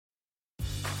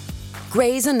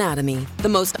Grey's Anatomy, the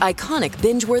most iconic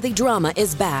binge-worthy drama,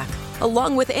 is back,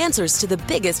 along with answers to the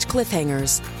biggest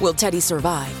cliffhangers. Will Teddy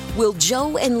survive? Will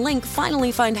Joe and Link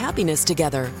finally find happiness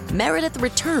together? Meredith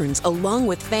returns along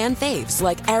with fan faves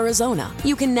like Arizona.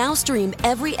 You can now stream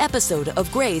every episode of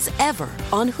Grey's ever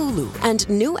on Hulu, and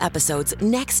new episodes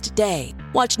next day.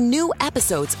 Watch new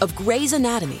episodes of Grey's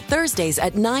Anatomy Thursdays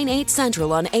at 9/8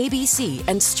 Central on ABC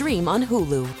and stream on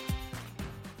Hulu.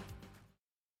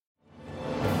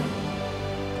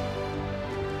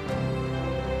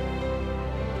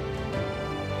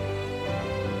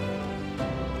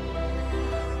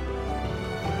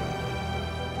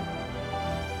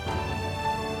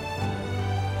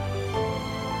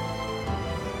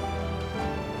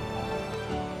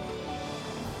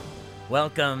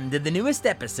 Welcome to the newest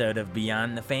episode of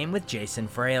Beyond the Fame with Jason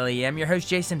Fraley. I'm your host,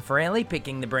 Jason Fraley,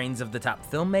 picking the brains of the top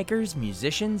filmmakers,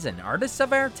 musicians, and artists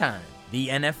of our time. The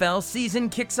NFL season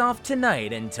kicks off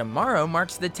tonight, and tomorrow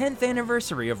marks the 10th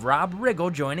anniversary of Rob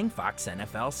Riggle joining Fox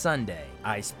NFL Sunday.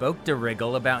 I spoke to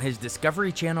Riggle about his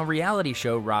Discovery Channel reality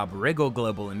show Rob Riggle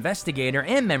Global Investigator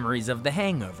and memories of The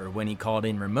Hangover when he called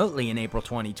in remotely in April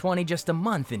 2020, just a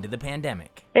month into the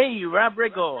pandemic. Hey, Rob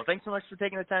Riggle, thanks so much for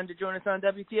taking the time to join us on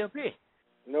WTOP.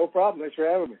 No problem. Thanks for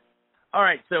having me. All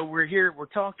right, so we're here. We're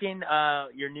talking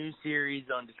your new series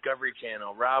on Discovery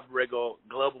Channel, Rob Riggle,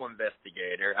 Global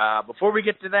Investigator. Before we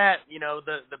get to that, you know,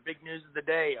 the big news of the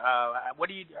day. Are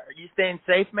you staying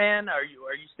safe, man? Are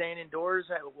you staying indoors?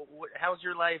 How's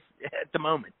your life at the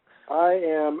moment? I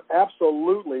am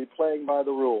absolutely playing by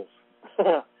the rules.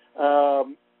 I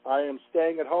am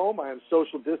staying at home. I am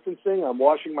social distancing. I'm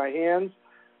washing my hands.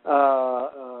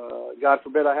 God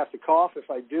forbid I have to cough.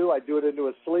 If I do it into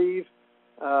a sleeve.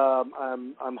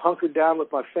 I'm hunkered down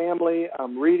with my family.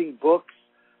 I'm reading books.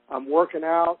 I'm working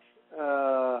out.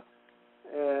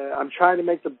 I'm trying to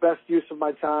make the best use of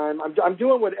my time. I'm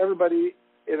doing what everybody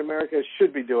in America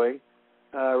should be doing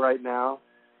right now.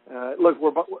 Look,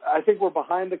 I think we're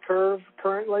behind the curve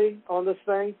currently on this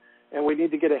thing, and we need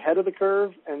to get ahead of the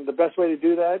curve. And the best way to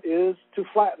do that is to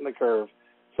flatten the curve.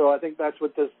 So I think that's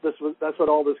what that's what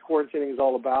all this quarantining is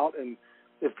all about. And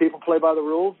if people play by the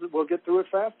rules, we'll get through it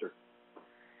faster.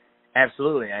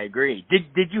 Absolutely, I agree.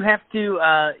 Did you have to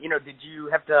did you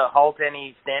have to halt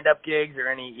any stand-up gigs or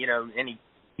any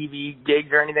TV gigs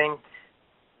or anything?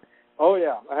 Oh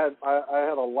yeah, I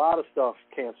had a lot of stuff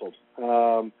canceled.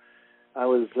 I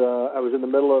was in the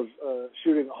middle of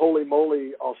shooting Holy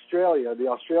Moly Australia, the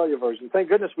Australia version. Thank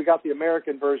goodness we got the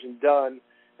American version done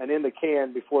and in the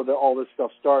can before all this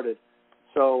stuff started.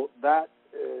 So that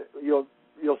you'll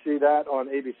see that on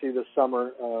ABC this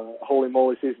summer, Holy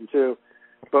Moly season 2.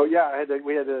 But yeah,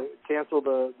 we had to cancel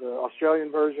the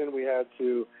Australian version. We had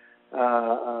to.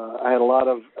 I had a lot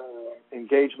of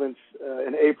engagements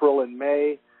in April and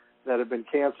May that have been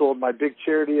canceled. My big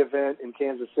charity event in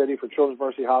Kansas City for Children's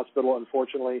Mercy Hospital,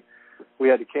 unfortunately, we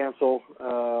had to cancel.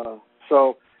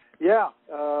 So yeah,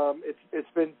 it's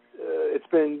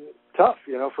been tough,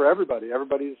 for everybody.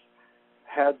 Everybody's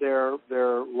had their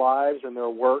lives and their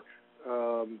work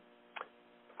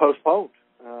postponed.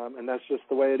 And that's just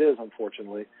the way it is,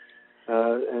 unfortunately.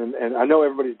 And I know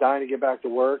everybody's dying to get back to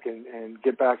work and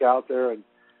get back out there and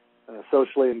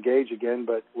socially engage again,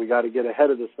 but we got to get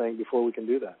ahead of this thing before we can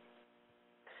do that.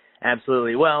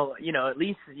 Absolutely. Well, at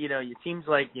least, it seems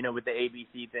like, with the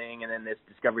ABC thing and then this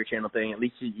Discovery Channel thing, at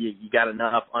least you got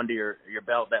enough under your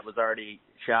belt that was already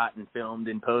shot and filmed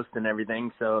in post and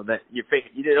everything, so that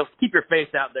it'll keep your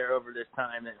face out there over this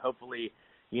time and hopefully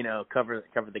cover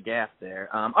the gap there.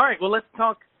 All right, well, let's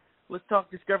talk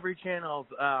Discovery Channel's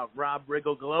Rob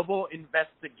Riggle Global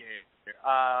Investigator.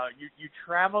 You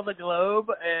travel the globe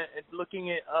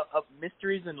looking at up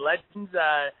mysteries and legends.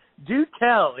 Do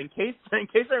tell, in case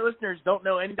our listeners don't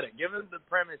know anything. Give them the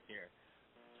premise here.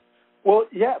 Well,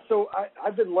 yeah. So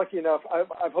I've been lucky enough.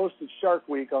 I've hosted Shark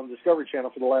Week on Discovery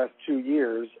Channel for the last 2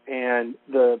 years, and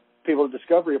the people at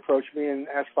Discovery approached me and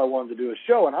asked if I wanted to do a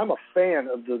show, and I'm a fan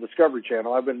of the Discovery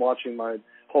Channel. I've been watching my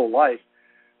whole life.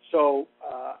 So,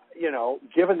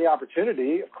 given the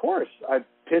opportunity, of course, I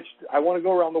pitched, I want to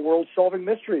go around the world solving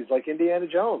mysteries like Indiana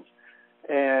Jones.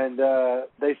 And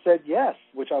they said yes,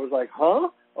 which I was like, huh?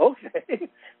 Okay,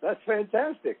 that's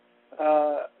fantastic.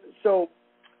 So,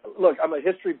 look, I'm a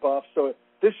history buff, so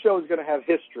this show is going to have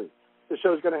history. This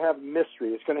show is going to have mystery.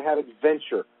 It's going to have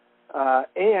adventure.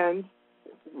 And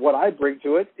what I bring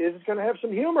to it is it's going to have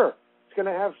some humor. It's going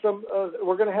to have some.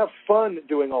 We're going to have fun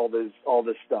doing all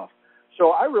this stuff.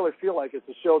 So I really feel like it's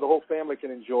a show the whole family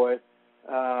can enjoy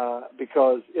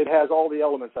because it has all the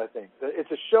elements. I think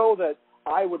it's a show that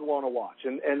I would want to watch,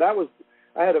 and that was.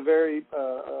 I had a very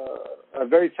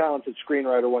talented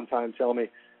screenwriter one time tell me,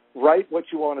 write what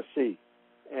you want to see.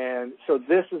 And so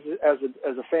this is, as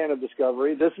a fan of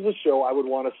Discovery, this is a show I would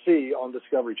want to see on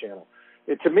Discovery Channel.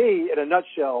 To me, in a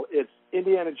nutshell, it's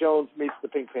Indiana Jones meets the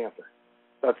Pink Panther.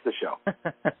 That's the show.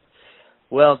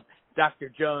 Well, Dr.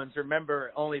 Jones,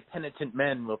 remember, only penitent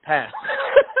men will pass.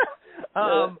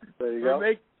 There you go.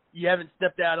 You haven't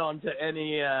stepped out onto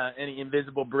any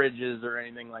invisible bridges or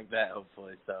anything like that,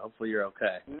 hopefully. So hopefully you're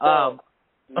okay. No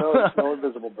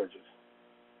invisible bridges.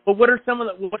 But what are some of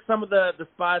the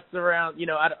spots around?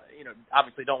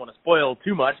 Obviously don't want to spoil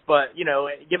too much, but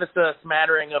give us a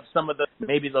smattering of some of the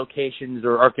maybe locations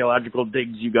or archaeological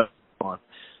digs you go on.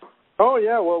 Oh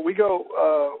yeah, well we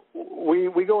go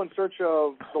we go in search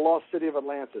of the lost city of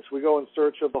Atlantis. We go in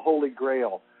search of the Holy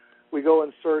Grail. We go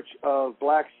in search of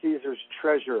Black Caesar's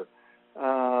treasure.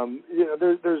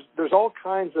 There's all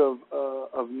kinds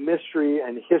of mystery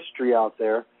and history out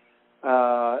there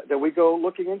that we go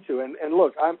looking into. And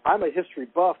look, I'm a history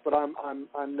buff, but I'm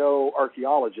no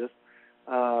archaeologist.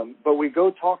 But we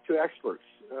go talk to experts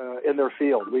in their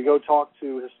field. We go talk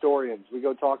to historians. We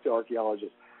go talk to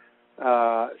archaeologists.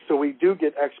 So we do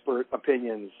get expert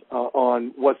opinions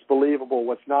on what's believable,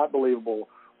 what's not believable,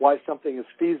 why something is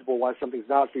feasible, why something's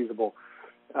not feasible.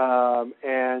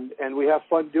 And we have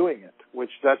fun doing it, which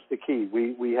that's the key.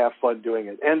 We have fun doing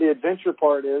it. And the adventure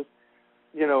part is,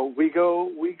 we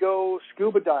go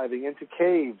scuba diving into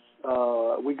caves.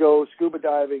 We go scuba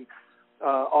diving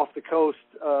off the coast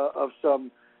of some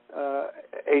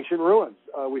ancient ruins.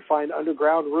 We find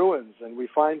underground ruins, and we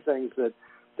find things that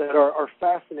are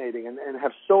fascinating and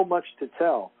have so much to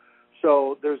tell.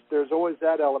 So there's always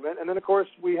that element. And then, of course,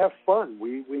 we have fun.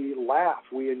 We laugh.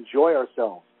 We enjoy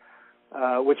ourselves,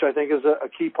 which I think is a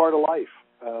key part of life.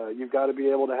 You've got to be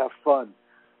able to have fun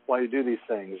while you do these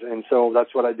things. And so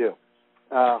that's what I do.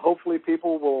 Hopefully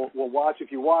people will watch.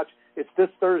 If you watch, it's this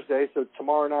Thursday, so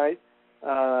tomorrow night.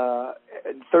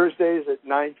 Thursdays at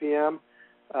 9 p.m.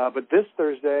 But this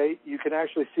Thursday, you can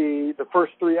actually see the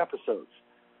first 3 episodes.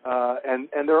 And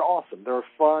they're awesome. They're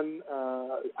fun,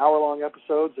 hour-long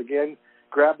episodes. Again,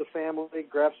 grab the family,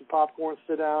 grab some popcorn,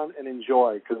 sit down, and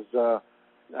enjoy, because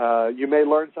you may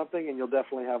learn something, and you'll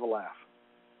definitely have a laugh.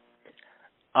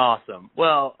 Awesome.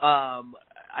 Well,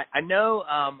 I know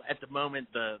at the moment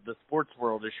the sports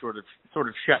world is sort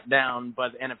of shut down,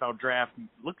 but the NFL draft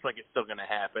looks like it's still going to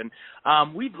happen.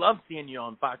 We'd love seeing you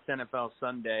on Fox NFL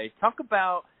Sunday. Talk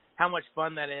about how much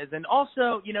fun that is, and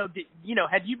also,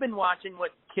 had you been watching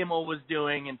what Kimmel was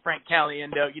doing and Frank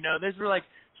Caliendo? Those were like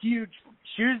huge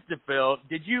shoes to fill.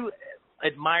 Did you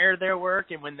admire their work,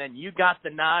 and when then you got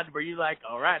the nod, were you like,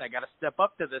 all right, I got to step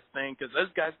up to this thing because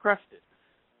those guys crushed it?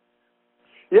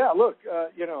 Yeah, look,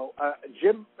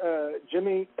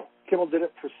 Jimmy Kimmel did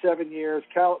it for 7 years.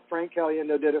 Frank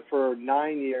Caliendo did it for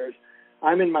 9 years.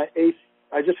 I'm in my 8th.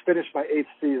 I just finished my 8th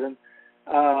season.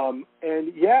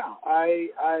 And yeah,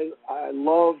 I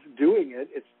love doing it.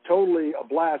 It's totally a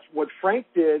blast. What Frank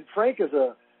did,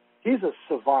 he's a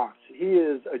savant. He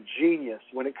is a genius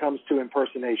when it comes to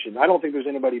impersonation. I don't think there's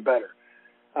anybody better.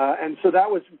 And so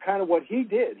that was kind of what he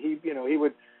did.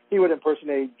 He would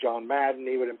impersonate John Madden.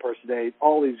 He would impersonate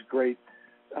all these great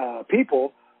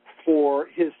people for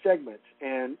his segment,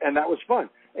 and that was fun.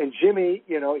 And Jimmy,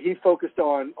 he focused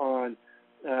on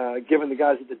giving the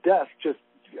guys at the desk just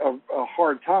a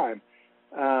hard time.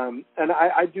 And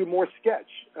I do more sketch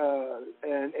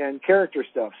and character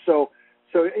stuff. So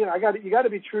you got to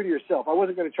be true to yourself. I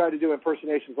wasn't going to try to do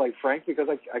impersonations like Frank, because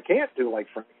I can't do like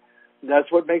Frank.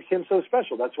 That's what makes him so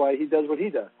special. That's why he does what he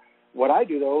does. What I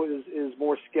do, though, is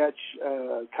more sketch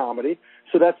comedy.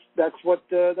 So that's what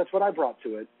I brought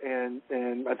to it, and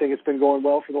I think it's been going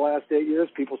well for the last 8 years.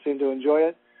 People seem to enjoy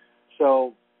it,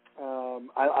 so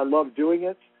I love doing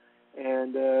it.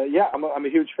 And I'm a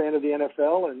huge fan of the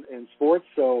NFL and sports,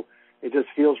 so it just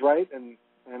feels right, and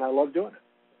I love doing it.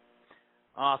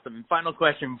 Awesome. And final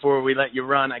question before we let you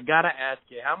run, I gotta ask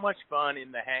you, how much fun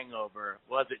in The Hangover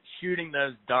was it shooting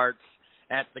those darts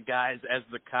at the guys as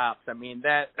the cops? I mean,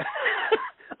 that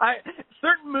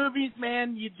certain movies,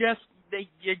 man, you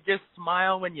just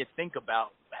smile when you think about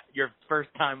your first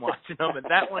time watching them, and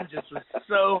that one just was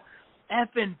so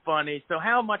effing funny. So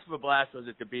how much of a blast was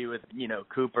it to be with,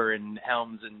 Cooper and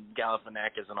Helms and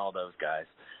Galifianakis and all those guys?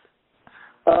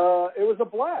 It was a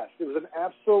blast. It was an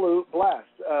absolute blast.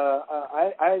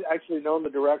 I had actually known the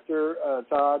director,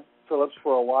 Todd Phillips,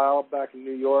 for a while back in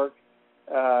New York.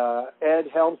 Ed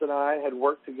Helms and I had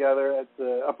worked together at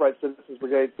the Upright Citizens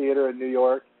Brigade Theater in New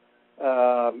York.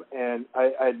 And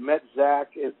I'd met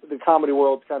Zach. The comedy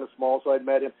world's kind of small, so I'd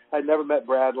met him. I'd never met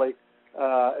Bradley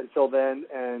until then,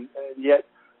 and yet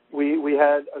we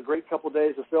had a great couple of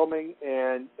days of filming,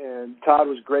 and Todd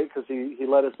was great because he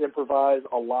let us improvise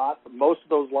a lot. Most of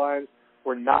those lines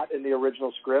were not in the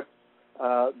original script.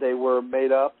 They were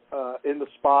made up in the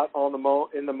spot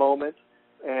in the moment,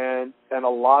 and a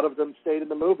lot of them stayed in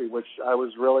the movie, which I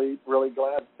was really, really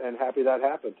glad and happy that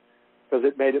happened, because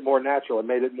it made it more natural. It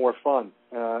made it more fun,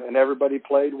 and everybody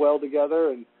played well together.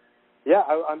 And yeah,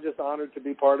 I'm just honored to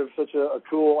be part of such a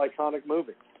cool, iconic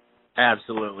movie.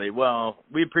 Absolutely. Well,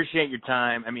 we appreciate your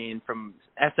time. I mean, from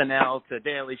SNL to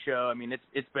Daily Show, I mean,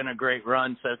 it's been a great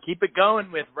run. So keep it going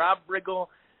with Rob Riggle,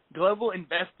 Global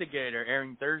Investigator,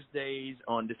 airing Thursdays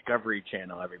on Discovery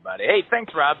Channel, everybody. Hey,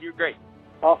 thanks, Rob. You're great.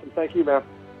 Awesome. Thank you, man.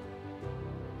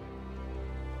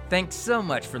 Thanks so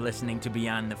much for listening to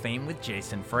Beyond the Fame with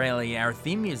Jason Fraley. Our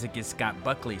theme music is Scott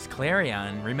Buckley's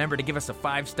Clarion. Remember to give us a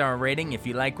 5-star rating if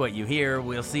you like what you hear.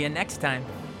 We'll see you next time.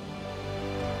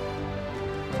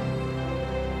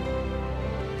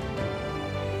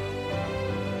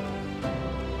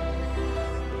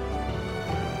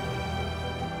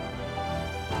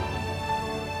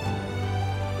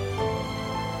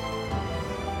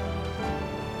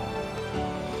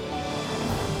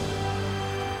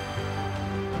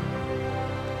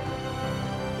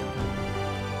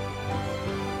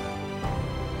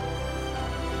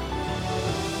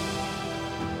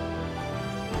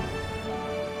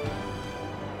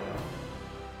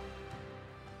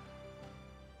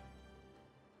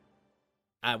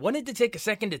 I wanted to take a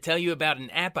second to tell you about an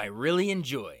app I really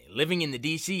enjoy. Living in the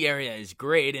DC area is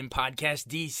great, and Podcast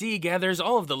DC gathers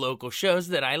all of the local shows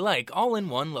that I like all in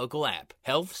one local app.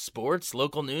 Health, sports,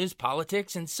 local news,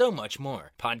 politics, and so much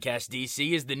more. Podcast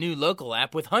DC is the new local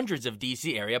app with hundreds of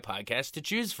DC area podcasts to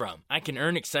choose from. I can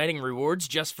earn exciting rewards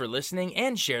just for listening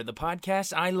and share the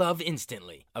podcasts I love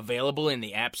instantly. Available in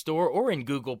the App Store or in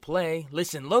Google Play,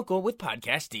 listen local with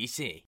Podcast DC.